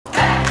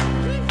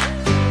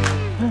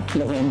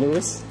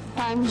Lavenders.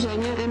 I'm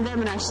Zhenya and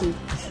I'm Russian.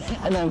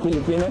 And I'm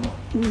Filipino.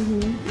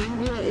 And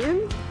we are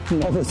in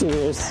Never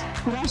serious.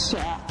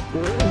 Russia.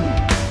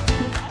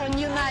 On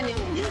Yunani.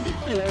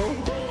 Hello.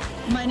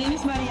 My name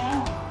is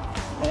Maria.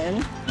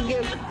 And?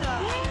 Good.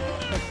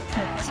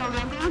 So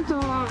we're going to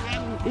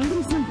an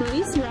interesting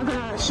place. We are going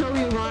to show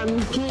you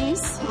one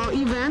case or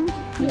event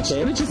which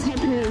is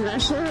happening in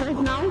Russia right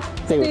now.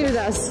 Stay with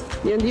us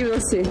and you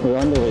will see. We're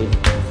on the way.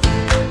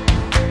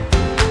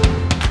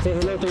 Say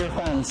hello to your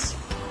fans.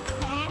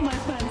 Hello, my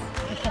friends.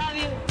 I love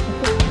you.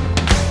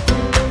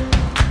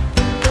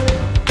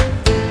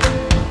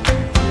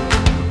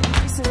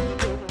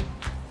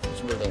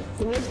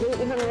 To make it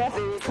even less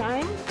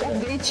time,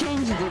 they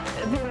changed it.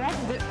 They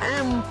left the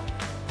M.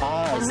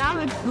 And now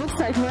it looks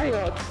like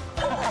Marriott.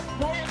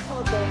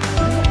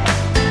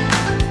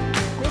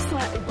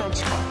 Вкусная и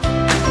точка.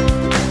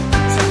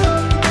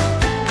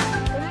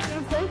 Can I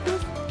translate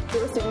this?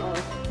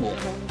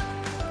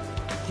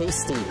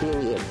 Tasty,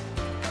 period.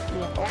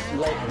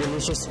 Like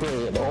delicious,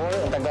 period. Or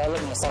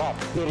Tagalog, masarap,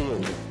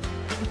 period.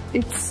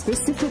 It's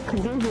specific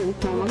ingredient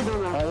from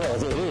McDonald's. Oh yeah,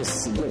 it is.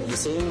 The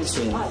same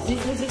thing.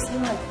 This is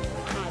not.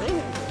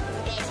 Really?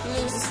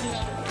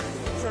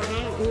 So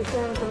now you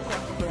can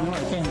No, I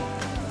can.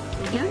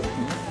 You can?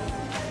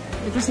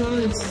 Because now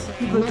it's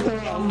not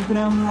around.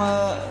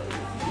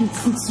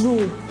 It's raw.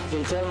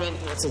 Okay, tell me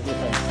what's the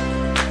difference.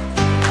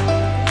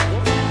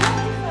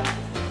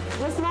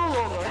 Just no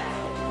longer.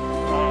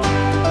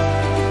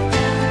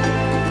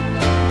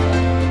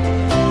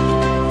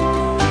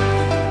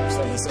 So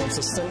the same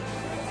system.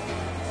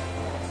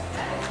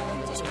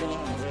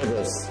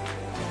 Burgers.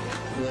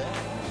 Yeah.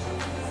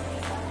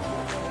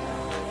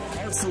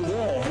 I see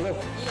there. Look.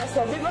 Yes, so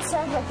people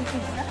say that it's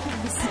exactly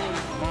the same.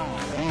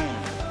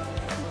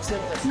 Looks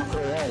like that's not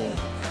real.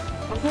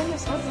 Okay, you're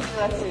supposed to do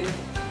that too.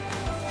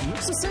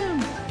 Looks the same.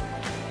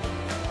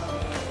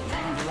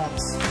 Relax.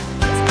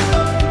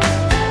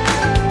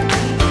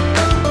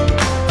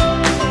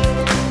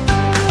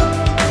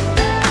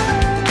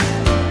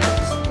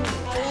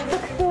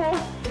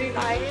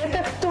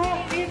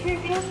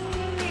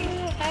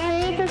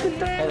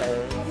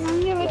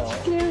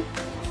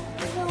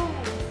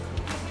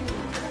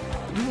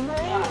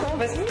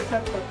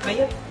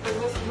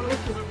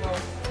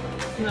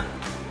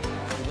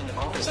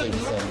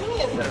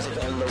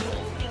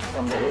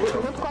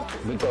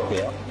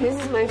 This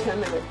is my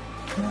family.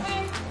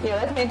 Yeah,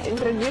 let me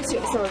introduce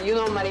you. So, you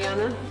know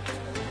Mariana?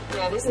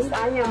 Yeah, this is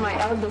Anya, my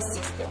eldest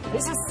sister.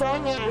 This is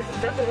Sonia,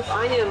 daughter of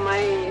Anya,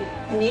 my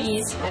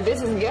niece. And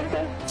this is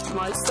Gerda,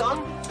 my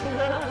son.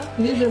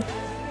 This is...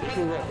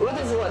 What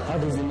is what? How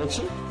does it look?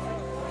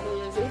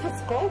 Yes, if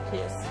it's cold,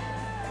 yes.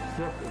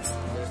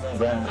 There's no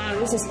brand. Ah,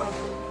 this is cold.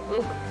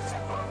 Look.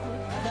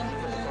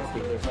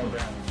 There's no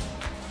brand.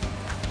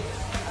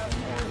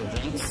 All the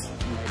drinks,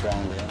 no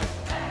brand there.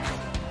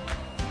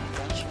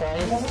 French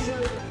fries, no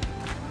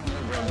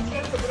brand.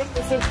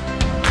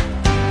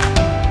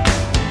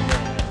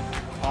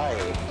 Hi,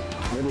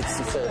 what does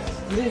it say?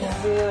 This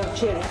is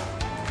cherry.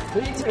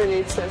 Literally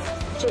it says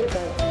cherry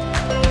pie.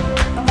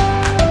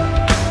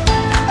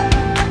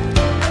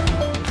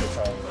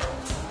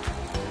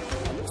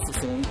 It's the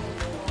same.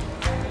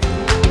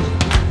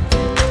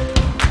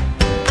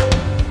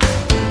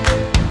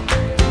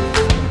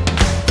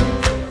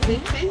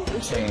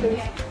 Same.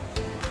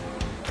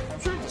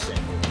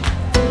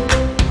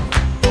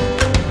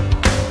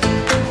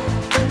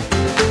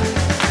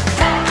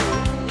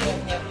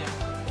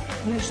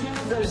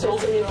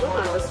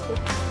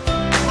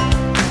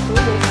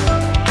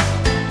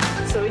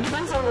 So it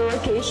depends on the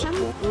location.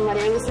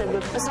 Mariana said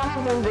that some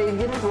of them they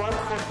didn't work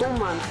for 2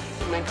 months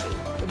making.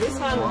 This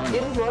one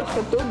didn't work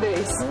for 2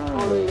 days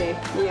only.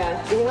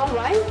 Yeah. You know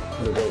why? I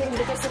think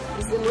because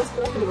it's the most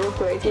profitable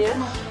plate. Yeah.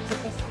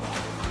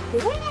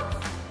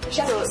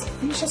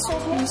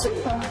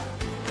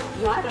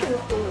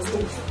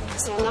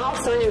 So now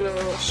Sonia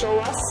will show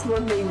us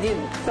what they did.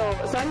 So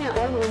Sonia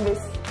ordered this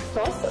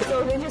sauce.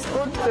 So they just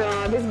put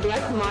this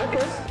black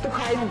marker to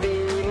hide the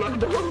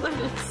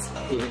McDonald's.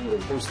 Even the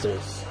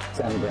boosters, it's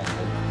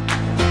unbranded.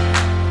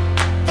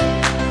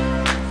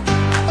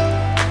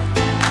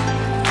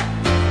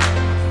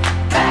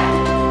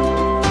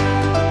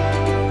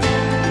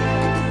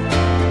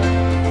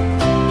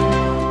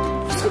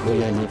 We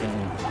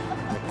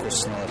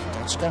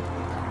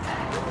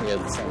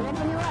had some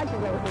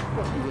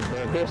good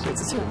burgers.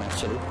 It's the same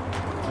actually.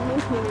 And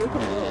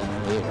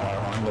we are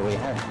on the way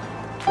home.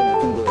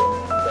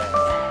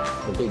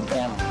 The big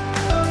M.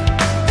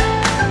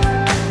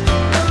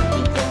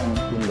 Big M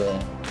in the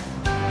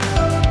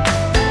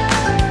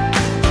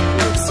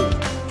UFC.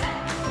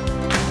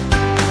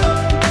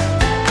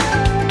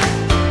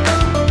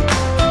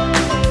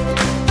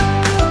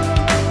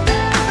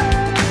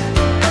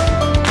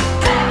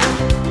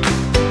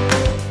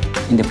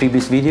 In the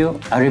previous video,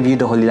 I reviewed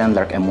the Holy Land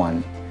Lark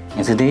M1,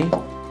 and today,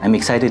 I'm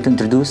excited to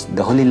introduce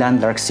the Holy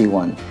Land Lark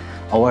C1,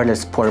 a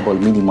wireless portable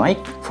mini mic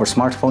for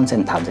smartphones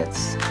and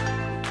tablets.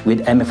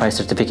 With MFI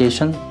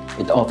certification,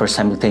 it offers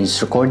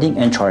simultaneous recording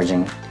and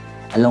charging,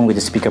 along with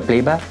the speaker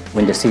playback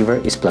when the receiver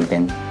is plugged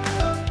in.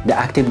 The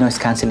active noise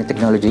cancelling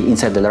technology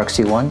inside the Lark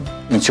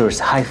C1 ensures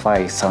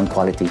hi-fi sound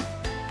quality.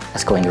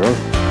 Let's go on the road.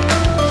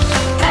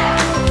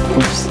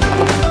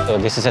 Oops. So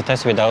this is a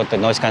test without the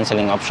noise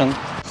cancelling option.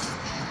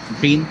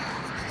 Green,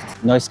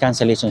 noise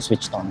cancellation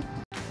switched on.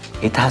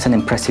 It has an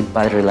impressive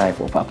battery life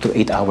of up to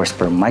 8 hours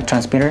per mic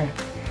transmitter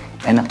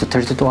and up to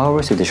 32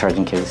 hours with the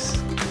charging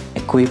case.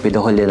 Equipped with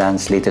the Holy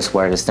Land's latest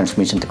wireless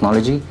transmission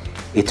technology,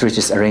 it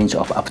reaches a range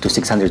of up to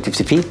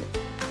 650 feet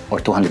or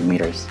 200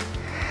 meters.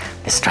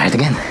 Let's try it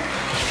again.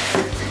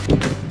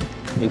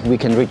 If we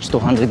can reach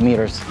 200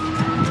 meters.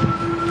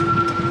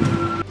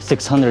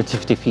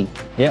 650 feet.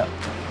 Yeah.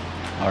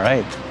 All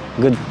right.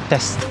 Good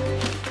test.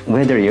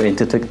 Whether you're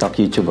into TikTok,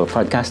 YouTube, or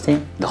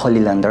podcasting, the Holy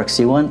Land Lark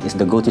C1 is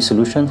the go-to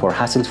solution for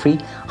hassle-free,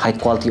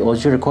 high-quality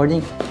audio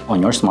recording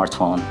on your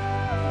smartphone.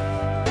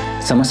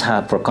 It's a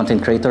must-have for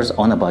content creators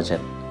on a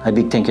budget. A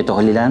big thank you to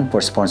Holy Land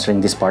for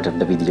sponsoring this part of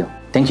the video.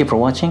 Thank you for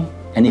watching,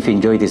 and if you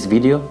enjoyed this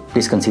video,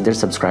 please consider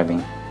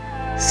subscribing.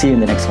 See you in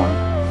the next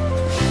one.